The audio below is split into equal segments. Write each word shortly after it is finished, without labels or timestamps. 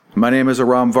My name is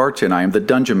Aram Vartan. I am the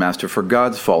Dungeon Master for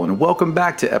God's Fall, and welcome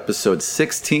back to episode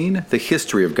 16, The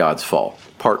History of God's Fall,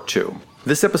 Part 2.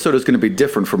 This episode is going to be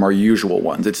different from our usual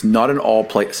ones. It's not an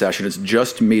all-play session, it's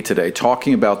just me today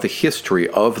talking about the history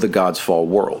of the God's Fall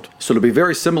world. So it'll be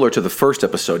very similar to the first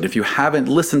episode. If you haven't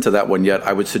listened to that one yet,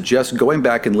 I would suggest going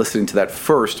back and listening to that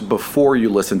first before you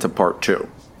listen to Part 2.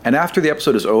 And after the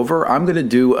episode is over, I'm going to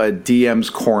do a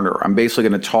DM's Corner. I'm basically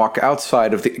going to talk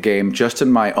outside of the game, just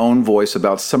in my own voice,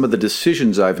 about some of the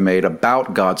decisions I've made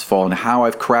about God's Fall and how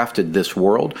I've crafted this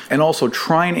world, and also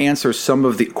try and answer some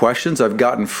of the questions I've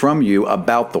gotten from you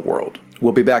about the world.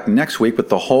 We'll be back next week with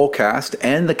the whole cast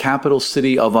and the capital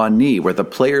city of Ani, where the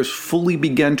players fully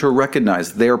begin to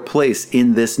recognize their place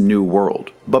in this new world.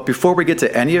 But before we get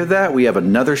to any of that, we have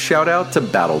another shout out to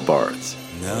Battle Bards.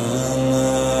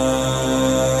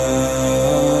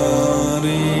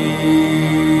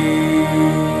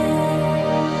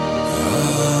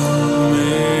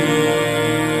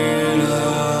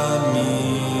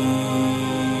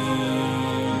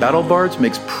 BattleBards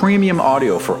makes premium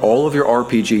audio for all of your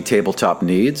RPG tabletop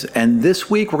needs, and this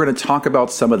week we're going to talk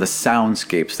about some of the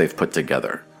soundscapes they've put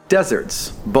together.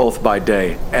 Deserts, both by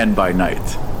day and by night.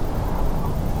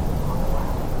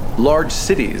 Large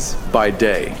cities, by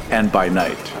day and by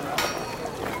night.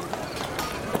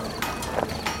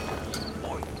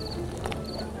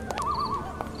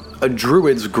 A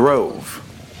druid's grove.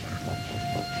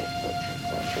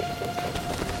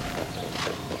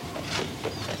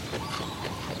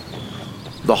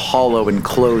 The hollow and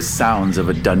closed sounds of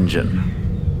a dungeon.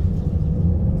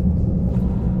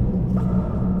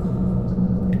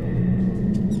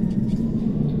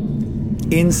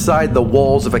 Inside the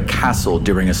walls of a castle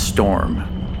during a storm.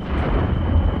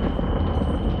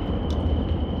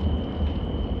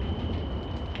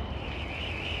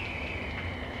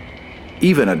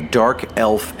 Even a dark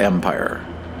elf empire.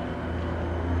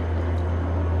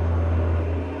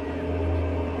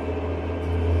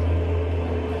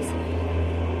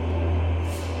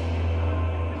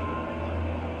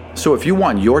 So if you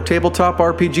want your tabletop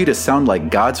RPG to sound like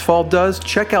God's Fall does,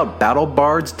 check out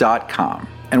battlebards.com.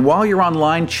 And while you're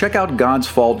online, check out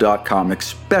godsfall.com,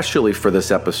 especially for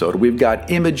this episode. We've got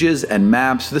images and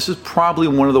maps. This is probably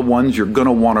one of the ones you're going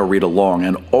to want to read along,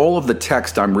 and all of the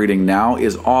text I'm reading now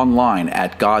is online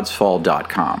at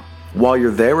godsfall.com. While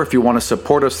you're there, if you want to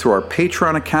support us through our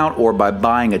Patreon account or by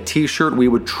buying a t-shirt, we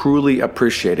would truly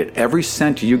appreciate it. Every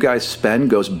cent you guys spend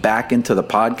goes back into the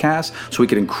podcast so we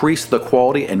can increase the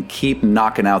quality and keep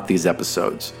knocking out these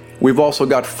episodes. We've also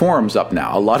got forums up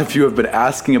now. A lot of you have been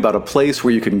asking about a place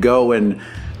where you can go and,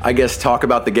 I guess, talk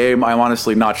about the game. I'm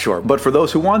honestly not sure. But for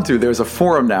those who want to, there's a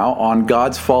forum now on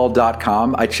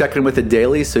godsfall.com. I check in with it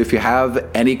daily, so if you have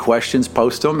any questions,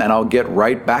 post them and I'll get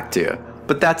right back to you.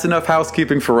 But that's enough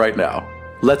housekeeping for right now.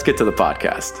 Let's get to the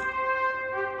podcast.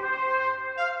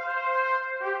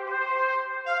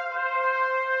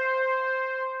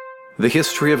 The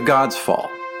History of God's Fall,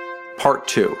 Part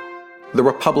 2, The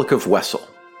Republic of Wessel.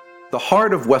 The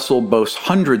heart of Wessel boasts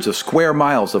hundreds of square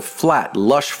miles of flat,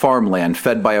 lush farmland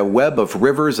fed by a web of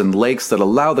rivers and lakes that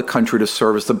allow the country to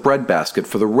serve as the breadbasket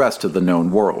for the rest of the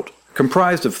known world.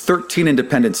 Comprised of 13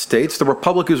 independent states, the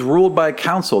Republic is ruled by a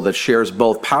council that shares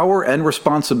both power and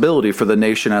responsibility for the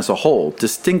nation as a whole,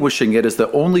 distinguishing it as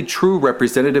the only true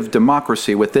representative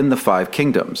democracy within the 5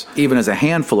 kingdoms, even as a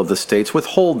handful of the states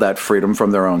withhold that freedom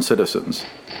from their own citizens.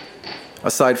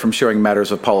 Aside from sharing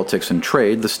matters of politics and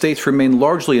trade, the states remain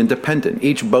largely independent,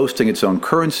 each boasting its own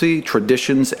currency,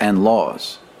 traditions, and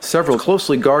laws. Several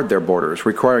closely guard their borders,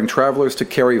 requiring travelers to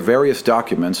carry various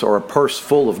documents or a purse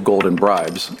full of golden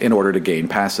bribes in order to gain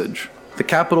passage. The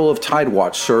capital of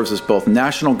Tidewatch serves as both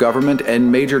national government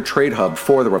and major trade hub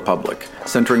for the Republic,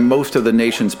 centering most of the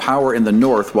nation's power in the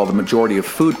north while the majority of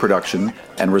food production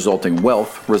and resulting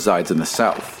wealth resides in the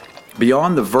south.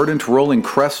 Beyond the verdant rolling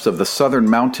crests of the southern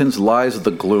mountains lies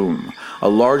the Gloom, a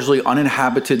largely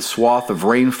uninhabited swath of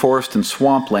rainforest and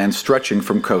swampland stretching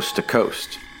from coast to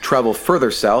coast. Travel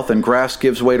further south and grass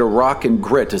gives way to rock and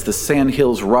grit as the sand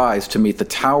hills rise to meet the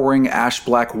towering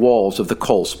ash-black walls of the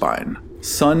coal spine.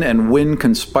 Sun and wind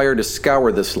conspire to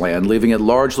scour this land, leaving it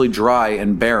largely dry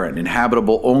and barren,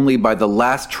 inhabitable only by the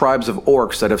last tribes of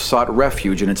orcs that have sought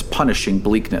refuge in its punishing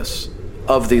bleakness.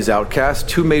 Of these outcasts,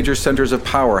 2 major centers of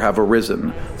power have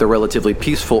arisen, the relatively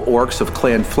peaceful orcs of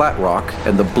Clan Flatrock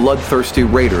and the bloodthirsty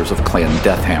raiders of Clan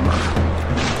Deathhammer.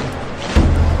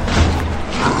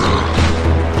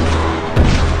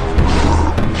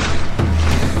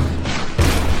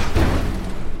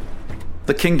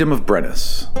 The Kingdom of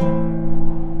Brennus.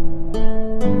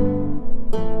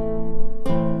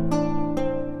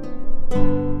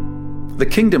 The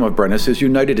kingdom of Brennus is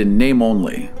united in name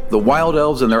only. The Wild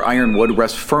Elves and their Ironwood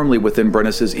rest firmly within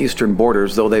Brennus's eastern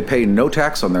borders, though they pay no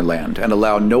tax on their land and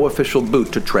allow no official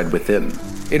boot to tread within.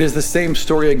 It is the same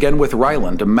story again with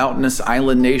Ryland, a mountainous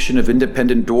island nation of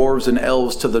independent dwarves and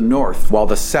elves to the north, while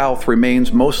the south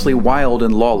remains mostly wild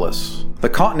and lawless. The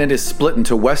continent is split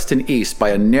into west and east by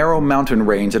a narrow mountain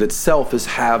range that itself is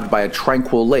halved by a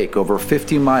tranquil lake over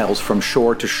 50 miles from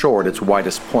shore to shore at its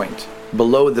widest point.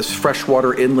 Below this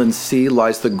freshwater inland sea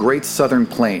lies the Great Southern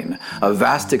Plain, a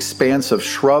vast expanse of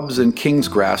shrubs and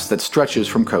kingsgrass that stretches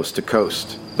from coast to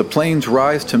coast. The plains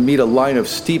rise to meet a line of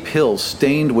steep hills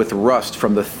stained with rust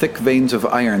from the thick veins of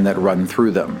iron that run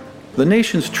through them. The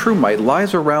nation's true might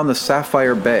lies around the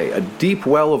Sapphire Bay, a deep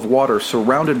well of water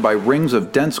surrounded by rings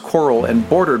of dense coral and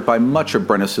bordered by much of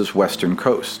Brennus's western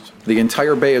coast. The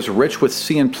entire bay is rich with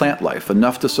sea and plant life,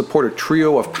 enough to support a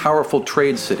trio of powerful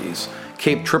trade cities: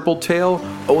 Cape Tripletail,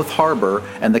 Oath Harbor,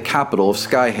 and the capital of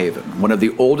Skyhaven, one of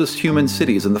the oldest human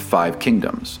cities in the Five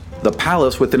Kingdoms. The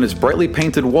palace within its brightly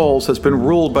painted walls has been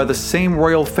ruled by the same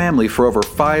royal family for over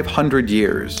 500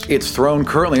 years, its throne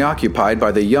currently occupied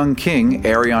by the young king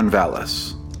Arion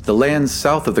Vallis. The lands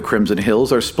south of the Crimson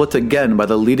Hills are split again by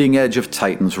the leading edge of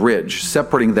Titan's Ridge,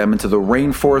 separating them into the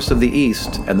rainforests of the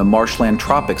east and the marshland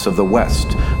tropics of the west,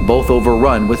 both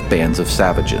overrun with bands of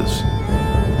savages.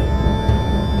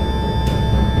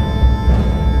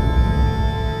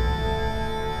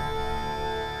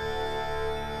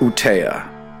 Utea.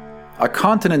 A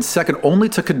continent second only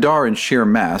to Kadar in sheer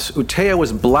mass, Utea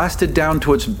was blasted down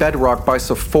to its bedrock by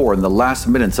Sephor in the last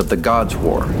minutes of the Gods'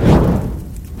 War,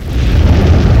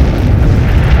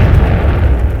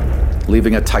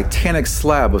 leaving a titanic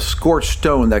slab of scorched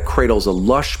stone that cradles a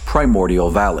lush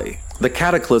primordial valley. The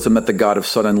cataclysm that the God of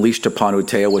Sun unleashed upon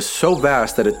Utea was so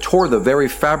vast that it tore the very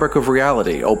fabric of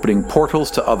reality, opening portals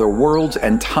to other worlds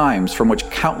and times from which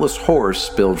countless horrors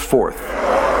spilled forth.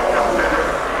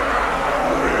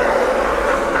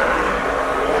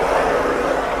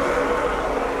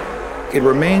 It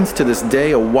remains to this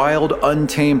day a wild,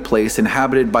 untamed place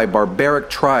inhabited by barbaric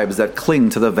tribes that cling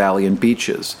to the valley and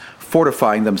beaches,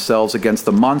 fortifying themselves against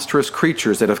the monstrous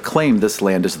creatures that have claimed this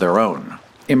land as their own.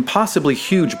 Impossibly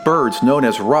huge birds known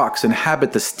as rocs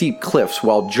inhabit the steep cliffs,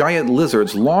 while giant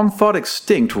lizards long thought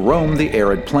extinct roam the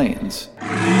arid plains.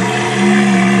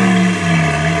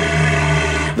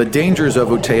 The dangers of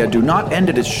Utea do not end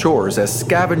at its shores, as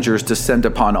scavengers descend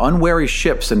upon unwary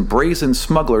ships and brazen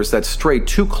smugglers that stray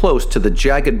too close to the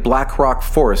jagged black rock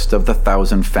forest of the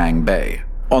Thousand Fang Bay.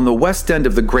 On the west end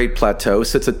of the Great Plateau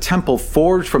sits a temple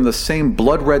forged from the same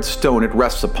blood-red stone it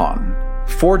rests upon.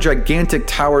 4 gigantic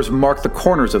towers mark the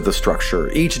corners of the structure,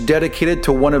 each dedicated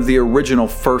to one of the original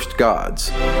first gods.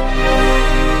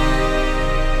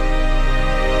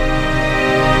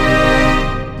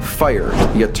 Fire,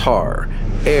 Yatar;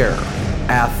 air,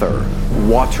 Ather;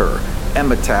 water,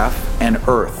 Emetaph; and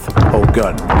earth,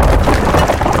 Ogun.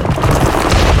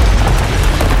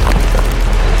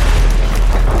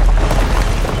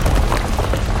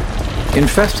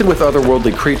 Infested with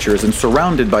otherworldly creatures and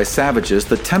surrounded by savages,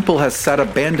 the temple has sat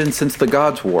abandoned since the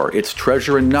Gods' War, its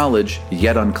treasure and knowledge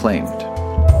yet unclaimed.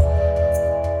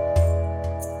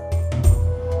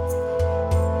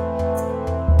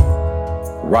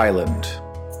 Ryland.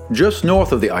 Just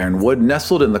north of the Ironwood,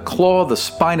 nestled in the claw of the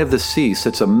spine of the sea,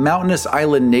 sits a mountainous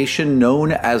island nation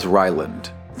known as Ryland.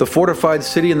 The fortified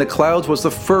city in the clouds was the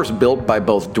first built by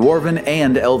both dwarven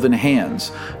and elven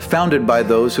hands, founded by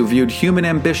those who viewed human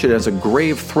ambition as a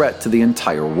grave threat to the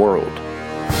entire world.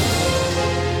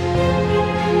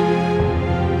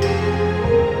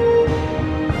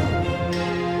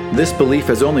 This belief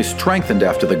has only strengthened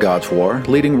after the Gods' War,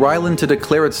 leading Ryland to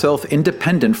declare itself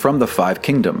independent from the Five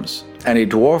Kingdoms. Any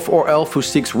dwarf or elf who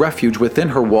seeks refuge within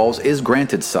her walls is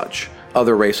granted such.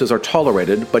 Other races are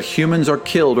tolerated, but humans are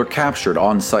killed or captured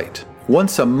on sight.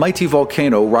 Once a mighty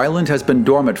volcano, Ryland has been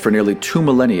dormant for nearly 2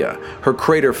 millennia, her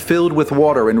crater filled with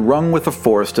water and rung with a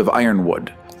forest of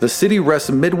ironwood. The city rests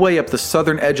midway up the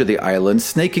southern edge of the island,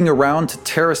 snaking around to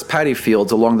terraced paddy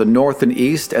fields along the north and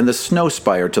east and the snow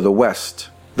spire to the west.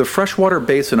 The freshwater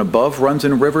basin above runs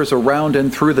in rivers around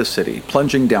and through the city,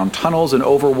 plunging down tunnels and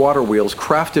over water wheels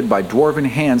crafted by dwarven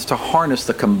hands to harness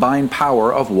the combined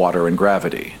power of water and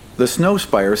gravity. The snow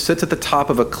spire sits at the top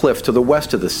of a cliff to the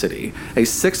west of the city, a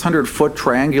 600-foot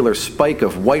triangular spike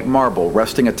of white marble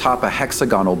resting atop a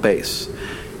hexagonal base.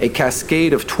 A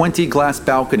cascade of 20 glass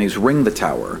balconies ring the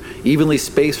tower, evenly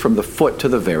spaced from the foot to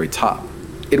the very top.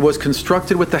 It was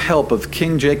constructed with the help of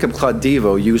King Jacob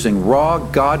Cladivo using raw,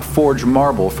 god-forged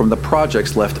marble from the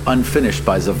projects left unfinished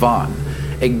by Zavan,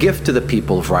 a gift to the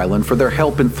people of Ryland for their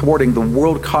help in thwarting the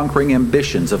world-conquering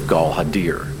ambitions of Gal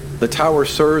Hadir. The tower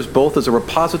serves both as a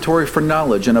repository for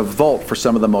knowledge and a vault for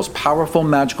some of the most powerful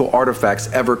magical artifacts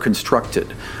ever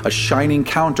constructed, a shining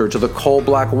counter to the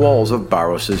coal-black walls of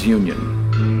Barrows' Union.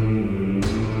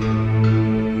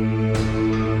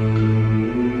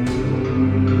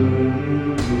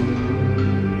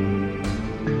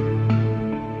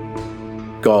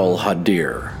 Gul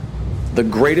Hadir. The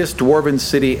greatest dwarven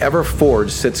city ever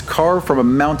forged sits carved from a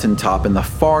mountaintop in the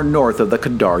far north of the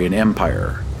Kadarian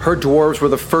Empire. Her dwarves were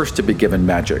the first to be given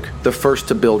magic, the first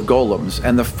to build golems,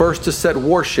 and the first to set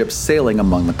warships sailing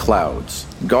among the clouds.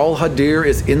 Gul Hadir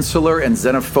is insular and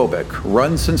xenophobic,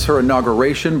 run since her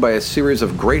inauguration by a series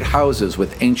of great houses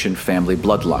with ancient family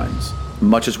bloodlines.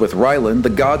 Much as with Ryland, the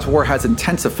Gods' War has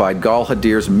intensified Gul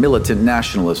Hadir's militant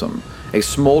nationalism, a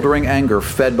smoldering anger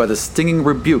fed by the stinging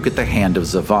rebuke at the hand of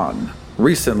Zavan.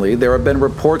 Recently, there have been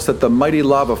reports that the mighty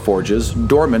lava forges,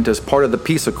 dormant as part of the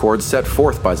peace accord set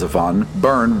forth by Zavan,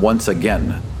 burn once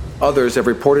again. Others have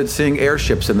reported seeing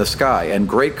airships in the sky and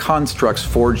great constructs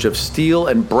forged of steel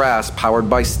and brass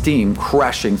powered by steam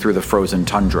crashing through the frozen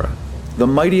tundra. The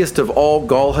mightiest of all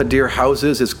Gul Hadir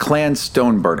houses is Clan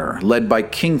Stoneburner, led by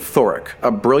King Thoric,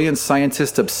 a brilliant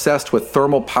scientist obsessed with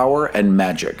thermal power and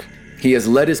magic. He has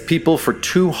led his people for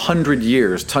 200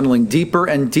 years, tunneling deeper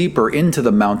and deeper into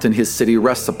the mountain his city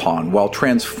rests upon, while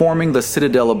transforming the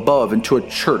citadel above into a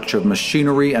church of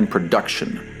machinery and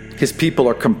production. His people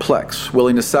are complex,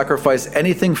 willing to sacrifice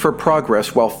anything for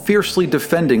progress while fiercely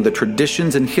defending the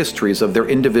traditions and histories of their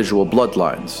individual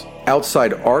bloodlines.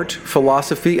 Outside art,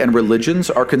 philosophy, and religions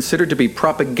are considered to be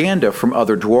propaganda from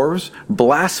other dwarves,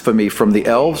 blasphemy from the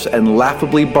elves, and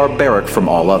laughably barbaric from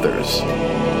all others.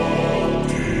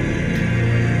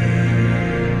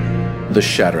 The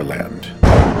Shatterland.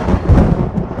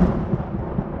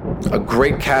 A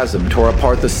great chasm tore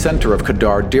apart the center of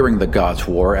Kadar during the Gods'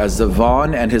 War as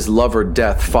Zavan and his lover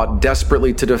Death fought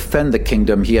desperately to defend the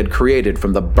kingdom he had created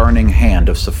from the burning hand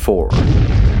of Sephor.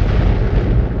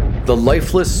 The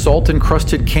lifeless,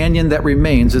 salt-encrusted canyon that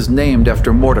remains is named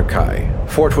after Mordecai,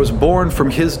 for it was born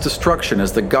from his destruction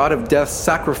as the god of death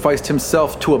sacrificed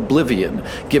himself to oblivion,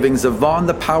 giving Zavan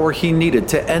the power he needed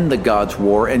to end the Gods'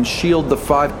 War and shield the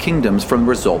 5 kingdoms from the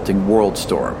resulting world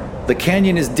storm. The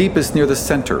canyon is deepest near the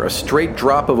center, a straight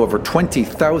drop of over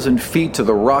 20,000 feet to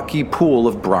the rocky pool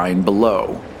of brine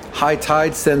below. High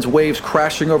tide sends waves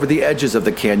crashing over the edges of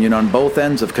the canyon on both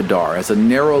ends of Kadar as a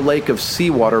narrow lake of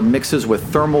seawater mixes with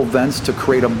thermal vents to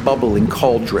create a bubbling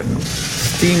cauldron.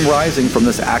 Steam rising from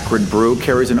this acrid brew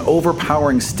carries an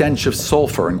overpowering stench of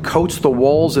sulfur and coats the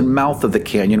walls and mouth of the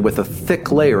canyon with a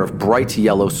thick layer of bright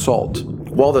yellow salt.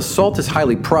 While the salt is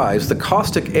highly prized, the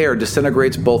caustic air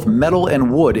disintegrates both metal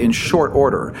and wood in short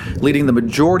order, leading the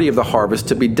majority of the harvest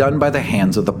to be done by the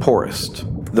hands of the poorest.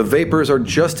 The vapors are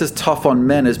just as tough on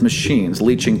men as machines,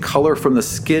 leaching color from the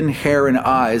skin, hair, and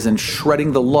eyes and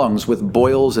shredding the lungs with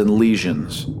boils and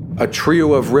lesions. A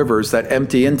trio of rivers that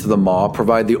empty into the maw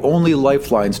provide the only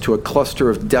lifelines to a cluster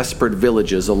of desperate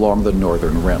villages along the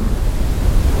northern rim.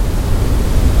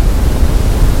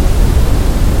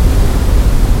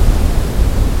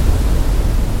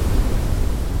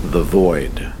 The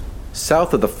Void.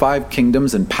 South of the 5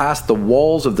 kingdoms and past the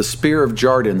walls of the Spear of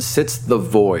Jarden sits the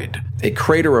Void, a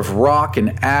crater of rock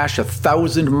and ash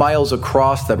 1,000 miles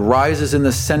across that rises in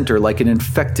the center like an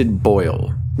infected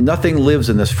boil. Nothing lives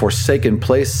in this forsaken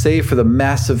place save for the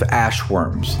massive ash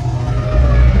worms.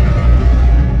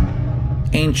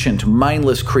 Ancient,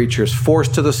 mindless creatures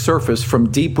forced to the surface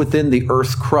from deep within the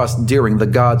Earth's crust during the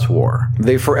Gods' War.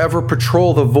 They forever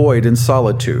patrol the void in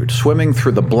solitude, swimming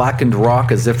through the blackened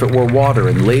rock as if it were water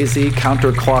in lazy,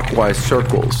 counterclockwise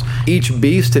circles, each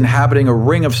beast inhabiting a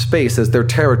ring of space as their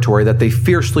territory that they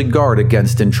fiercely guard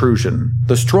against intrusion.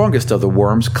 The strongest of the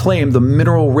worms claim the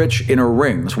mineral-rich inner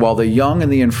rings, while the young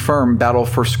and the infirm battle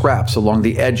for scraps along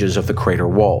the edges of the crater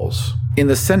walls. In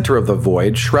the center of the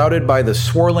void, shrouded by the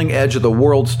swirling edge of the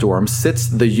world storm, sits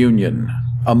the Union.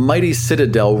 A mighty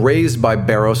citadel raised by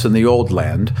Barrows in the Old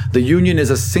Land, the Union is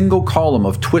a single column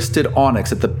of twisted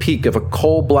onyx at the peak of a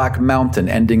coal-black mountain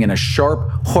ending in a sharp,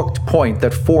 hooked point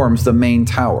that forms the main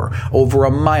tower, over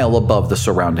a mile above the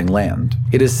surrounding land.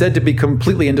 It is said to be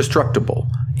completely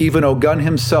indestructible. Even Ogun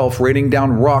himself, raining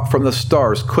down rock from the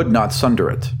stars, could not sunder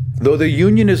it. Though the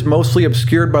Union is mostly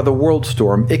obscured by the world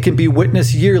storm, it can be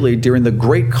witnessed yearly during the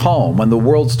Great Calm when the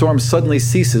world storm suddenly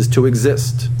ceases to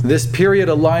exist. This period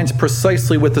aligns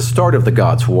precisely with the start of the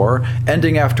Gods' War,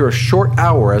 ending after a short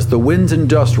hour as the winds and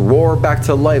dust roar back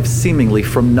to life seemingly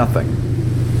from nothing.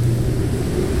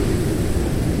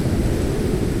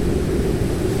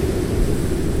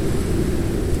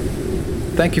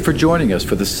 Thank you for joining us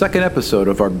for the second episode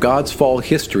of our God's Fall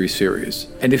History series.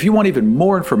 And if you want even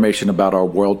more information about our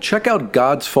world, check out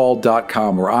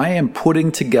godsfall.com, where I am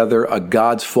putting together a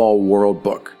God's Fall world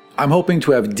book. I'm hoping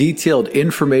to have detailed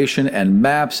information and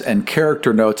maps and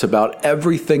character notes about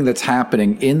everything that's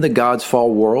happening in the God's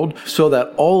Fall world so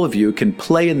that all of you can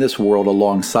play in this world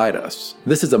alongside us.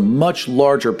 This is a much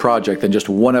larger project than just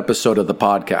one episode of the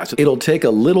podcast. It'll take a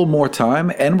little more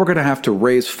time, and we're going to have to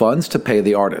raise funds to pay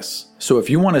the artists. So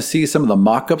if you want to see some of the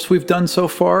mock-ups we've done so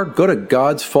far, go to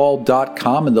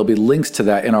godsfall.com and there'll be links to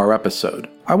that in our episode.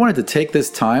 I wanted to take this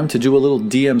time to do a little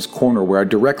DM's Corner where I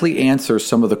directly answer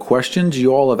some of the questions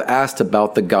you all have asked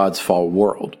about the God's Fall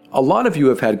world. A lot of you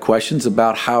have had questions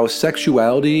about how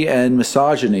sexuality and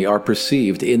misogyny are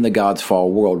perceived in the God's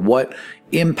Fall world. What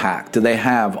impact do they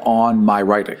have on my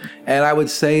writing? And I would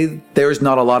say there's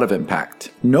not a lot of impact.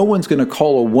 No one's going to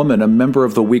call a woman a member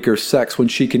of the weaker sex when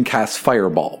she can cast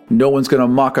Fireball. No one's going to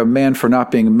mock a man for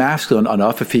not being masculine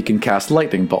enough if he can cast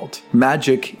Lightning Bolt.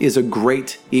 Magic is a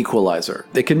great equalizer.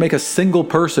 It can make a single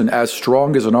person as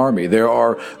strong as an army. There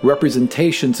are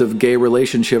representations of gay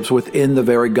relationships within the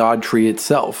very god tree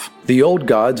itself. The old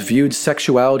gods viewed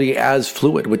sexuality as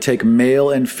fluid, would take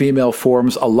male and female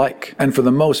forms alike. And for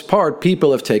the most part,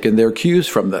 people have taken their cues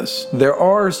from this. There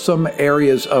are some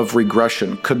areas of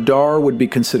regression. Kadar would be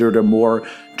considered a more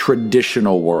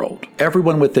traditional world.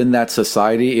 Everyone within that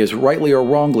society is rightly or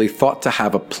wrongly thought to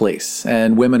have a place,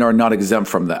 and women are not exempt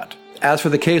from that. As for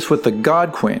the case with the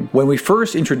God Queen, when we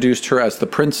first introduced her as the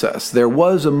princess, there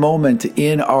was a moment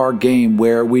in our game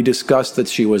where we discussed that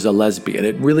she was a lesbian.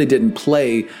 It really didn't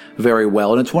play very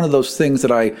well, and it's one of those things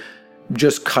that I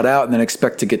just cut out and then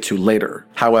expect to get to later.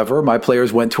 However, my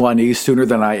players went to unease sooner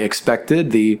than I expected,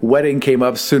 the wedding came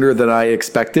up sooner than I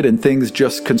expected, and things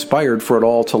just conspired for it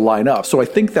all to line up. So I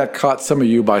think that caught some of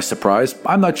you by surprise.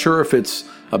 I'm not sure if it's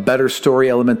a better story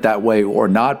element that way or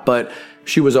not, but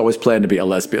she was always planned to be a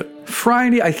lesbian.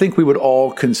 Phryne, I think we would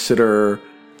all consider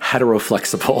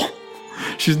heteroflexible.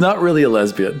 She's not really a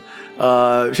lesbian. She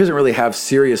doesn't really have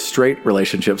serious straight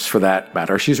relationships for that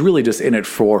matter. She's really just in it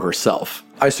for herself.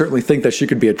 I certainly think that she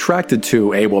could be attracted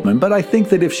to a woman, but I think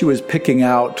that if she was picking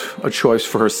out a choice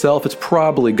for herself, it's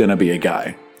probably going to be a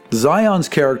guy. Zion's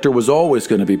character was always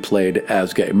going to be played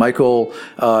as gay. Michael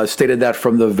stated that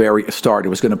from the very start. It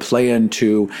was going to play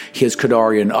into his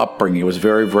Kadarian upbringing. It was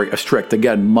very, very strict.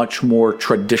 Again, much more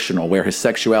traditional, where his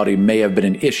sexuality may have been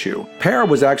an issue. Para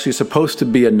was actually supposed to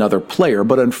be another player,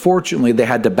 but unfortunately they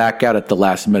had to back out at the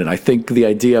last minute. I think the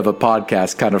idea of a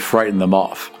podcast kind of frightened them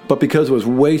off. But because it was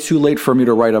way too late for me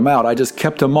to write him out, I just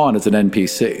kept him on as an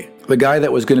NPC. The guy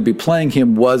that was going to be playing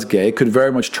him was gay. Could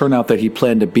very much turn out that he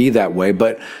planned to be that way,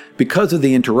 but because of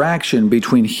the interaction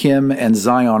between him and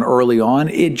Zion early on,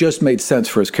 it just made sense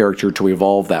for his character to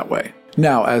evolve that way.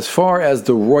 Now, as far as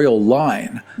the royal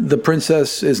line, the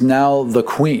princess is now the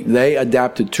queen. They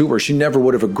adapted to her. She never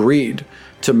would have agreed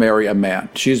to marry a man.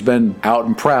 She's been out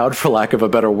and proud, for lack of a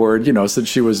better word, since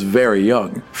she was very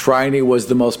young. Phryne was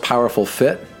the most powerful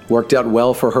fit, worked out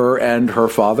well for her and her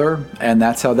father, and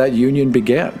that's how that union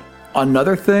began.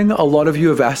 Another thing a lot of you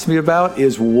have asked me about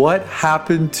is what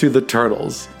happened to the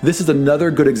turtles. This is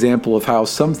another good example of how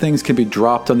some things can be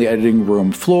dropped on the editing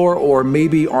room floor or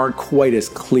maybe aren't quite as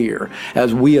clear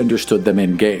as we understood them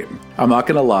in game. I'm not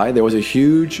going to lie, there was a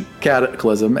huge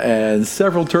cataclysm and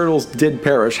several turtles did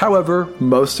perish. However,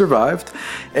 most survived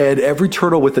and every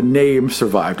turtle with a name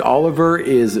survived. Oliver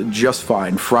is just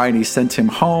fine. Phryne sent him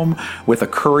home with a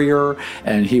courier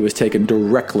and he was taken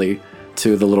directly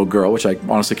to the little girl, which I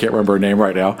honestly can't remember her name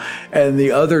right now. And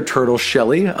the other turtle,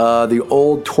 Shelly, the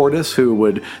old tortoise who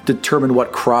would determine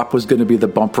what crop was going to be the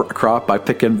bumper crop by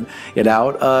picking it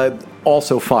out,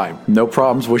 also fine. No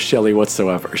problems with Shelly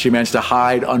whatsoever. She managed to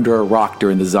hide under a rock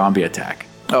during the zombie attack.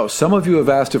 Oh, some of you have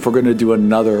asked if we're going to do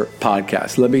another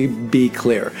podcast. Let me be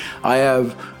clear. I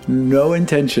have no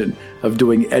intention of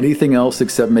doing anything else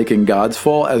except making God's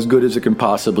Fall as good as it can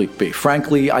possibly be.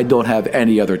 Frankly, I don't have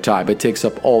any other time. It takes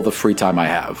up all the free time I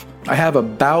have. I have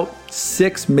about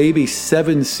 6, maybe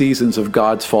 7 seasons of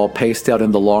God's Fall paced out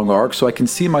in the long arc, so I can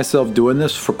see myself doing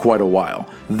this for quite a while.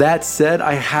 That said,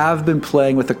 I have been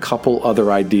playing with a couple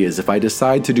other ideas. If I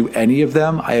decide to do any of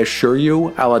them, I assure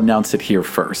you I'll announce it here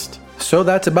first. So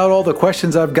that's about all the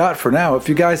questions I've got for now. If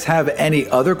you guys have any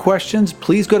other questions,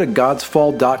 please go to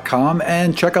godsfall.com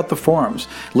and check out the forums.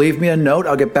 Leave me a note,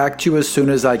 I'll get back to you as soon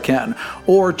as I can.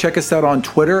 Or check us out on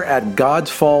Twitter at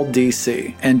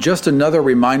GodsfallDC. And just another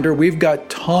reminder, we've got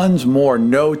tons more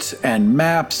notes and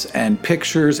maps and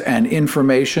pictures and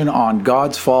information on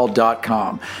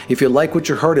godsfall.com. If you like what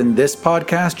you heard in this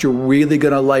podcast, you're really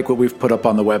going to like what we've put up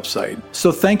on the website.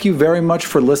 So thank you very much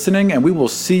for listening, and we will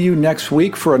see you next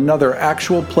week for another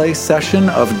actual play session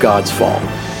of God's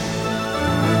Fall.